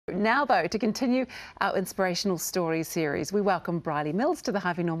Now, though, to continue our Inspirational Stories series, we welcome Brylee Mills to the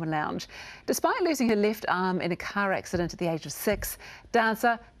Harvey Norman Lounge. Despite losing her left arm in a car accident at the age of 6,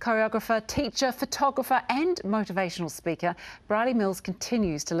 dancer, choreographer, teacher, photographer and motivational speaker, Brylee Mills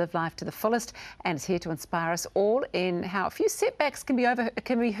continues to live life to the fullest and is here to inspire us all in how a few setbacks can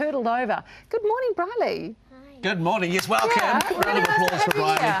be hurdled over. Good morning, Brylee. Good morning. Yes, welcome. Round of applause for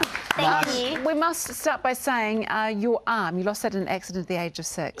Brylee. Thank you. We must start by saying your arm, you lost that in an accident at the age of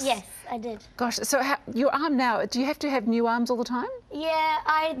 6. Yes, I did. Gosh, so your arm now, do you have to have new arms all the time?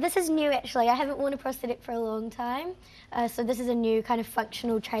 Yeah, this is new actually. I haven't worn a prosthetic for a long time. So this is a new kind of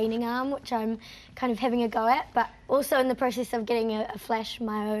functional training arm, which I'm kind of having a go at, but also in the process of getting a Flash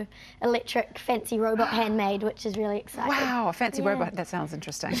Myo electric fancy robot handmade, which is really exciting. Wow, a fancy robot, that sounds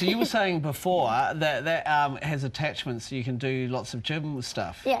interesting. So you were saying before that arm has attachments so you can do lots of gym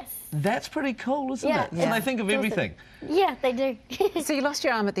stuff. Yes. That's pretty cool, isn't it? Yeah. So they think of everything. Yeah, they do. So you lost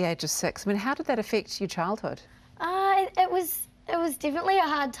your arm at the age of 6. I mean, how did that affect your childhood? It was definitely a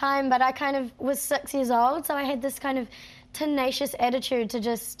hard time, but I kind of was 6 years old, so I had this kind of tenacious attitude to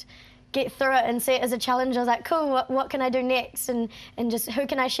just get through it and see it as a challenge. I was like, cool, what can I do next? And just who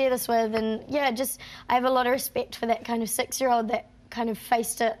can I share this with? And yeah, I have a lot of respect for that kind of 6-year-old that kind of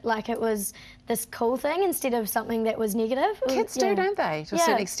faced it like it was this cool thing instead of something that was negative. Kids do, don't they, to a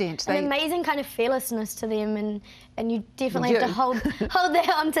certain extent? An amazing kind of fearlessness to them, and you definitely have to hold that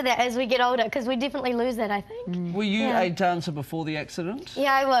on to that as we get older, because we definitely lose that, I think. Were you a dancer before the accident?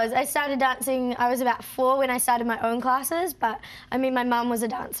 Yeah, I was. I started dancing, I was about 4 when I started my own classes, but I mean, my mum was a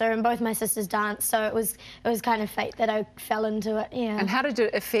dancer and both my sisters danced, so it was kind of fate that I fell into it, yeah. And how did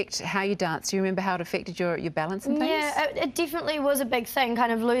it affect how you danced? Do you remember how it affected your balance and things? Yeah, it definitely was a big thing,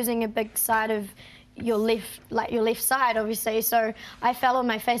 kind of losing a big side of your left side, obviously. So I fell on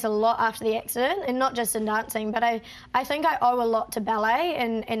my face a lot after the accident, and not just in dancing, but I think I owe a lot to ballet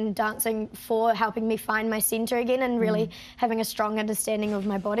and dancing for helping me find my centre again and really having a strong understanding of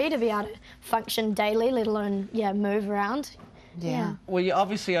my body to be able to function daily, let alone move around. Yeah. Well, you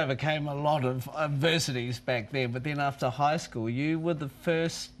obviously overcame a lot of adversities back then, but then after high school, you were the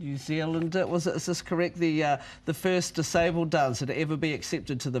first New Zealander, is this correct? The first disabled dancer to ever be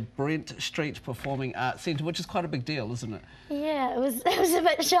accepted to the Brent Street Performing Arts Centre, which is quite a big deal, isn't it? Yeah, it was a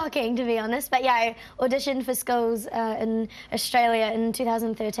bit shocking, to be honest. But yeah, I auditioned for schools in Australia in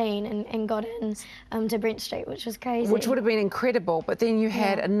 2013 and got in to Brent Street, which was crazy. Which would have been incredible, but then you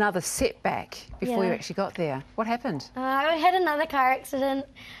had another setback before you actually got there. What happened? I had another car accident.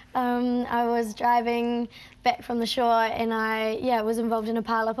 I was driving back from the shore and I was involved in a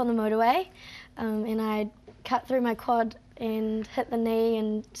pile-up on the motorway, and I cut through my quad and hit the knee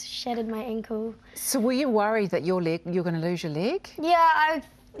and shattered my ankle. So were you worried that you're going to lose your leg? Yeah,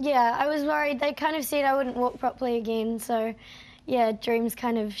 I was worried. They kind of said I wouldn't walk properly again, so yeah, dreams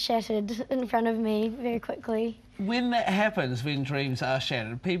kind of shattered in front of me very quickly. When that happens, when dreams are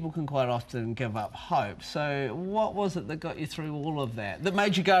shattered, people can quite often give up hope. So what was it that got you through all of that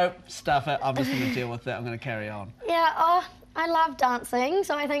made you go, stuff it, I'm just going to deal with that, I'm going to carry on? Yeah, I love dancing,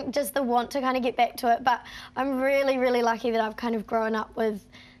 so I think just the want to kind of get back to it, but I'm really, really lucky that I've kind of grown up with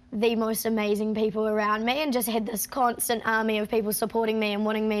the most amazing people around me and just had this constant army of people supporting me and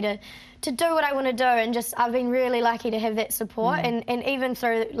wanting me to do what I want to do, and just I've been really lucky to have that support, and even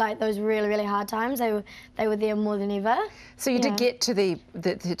through like those really, really hard times, they were there more than ever. So you did get to the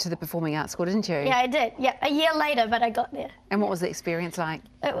Performing Arts School, didn't you? Yeah, I did. Yeah, a year later, but I got there. And what was the experience like?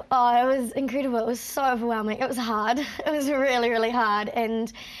 It was incredible. It was so overwhelming. It was hard. It was really, really hard,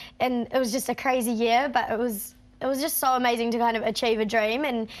 and it was just a crazy year, but it was just so amazing to kind of achieve a dream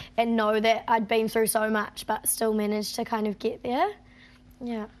and know that I'd been through so much but still managed to kind of get there.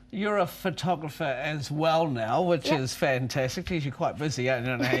 Yeah. You're a photographer as well now, which is fantastic because you're quite busy, and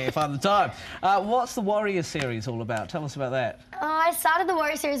you don't know how you find the time. What's the Warrior series all about? Tell us about that. I started the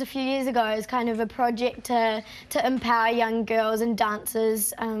Warrior series a few years ago as kind of a project to empower young girls and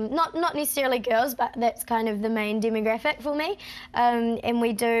dancers, not necessarily girls, but that's kind of the main demographic for me. And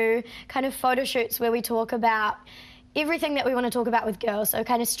we do kind of photo shoots where we talk about everything that we want to talk about with girls, so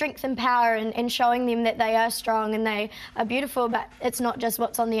kind of strength and power and showing them that they are strong and they are beautiful, but it's not just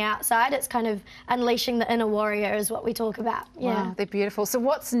what's on the outside, it's kind of unleashing the inner warrior is what we talk about. Yeah. Wow, they're beautiful. So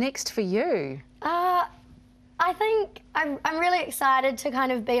what's next for you? I think I'm really excited to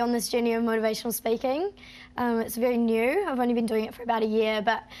kind of be on this journey of motivational speaking. It's very new. I've only been doing it for about a year,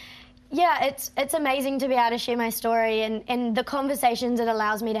 but yeah, it's amazing to be able to share my story, and the conversations it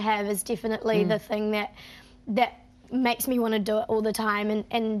allows me to have is definitely the thing that makes me want to do it all the time,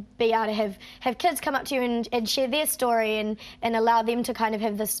 and be able to have kids come up to you and share their story and allow them to kind of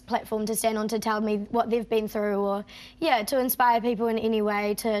have this platform to stand on to tell me what they've been through, or yeah, to inspire people in any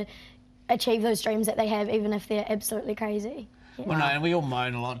way to achieve those dreams that they have, even if they're absolutely crazy. Yeah. Well, no, and we all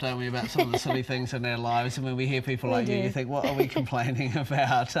moan a lot, don't we, about some of the silly things in our lives, and when we hear people like you think, what are we complaining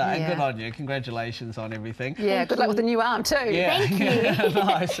about? And good on you. Congratulations on everything. Yeah, good luck with the new arm too. Yeah. Thank you.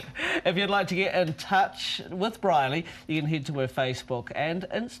 Nice. If you'd like to get in touch with Brylee, you can head to her Facebook and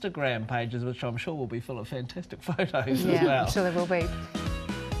Instagram pages, which I'm sure will be full of fantastic photos as well. I'm sure there will be.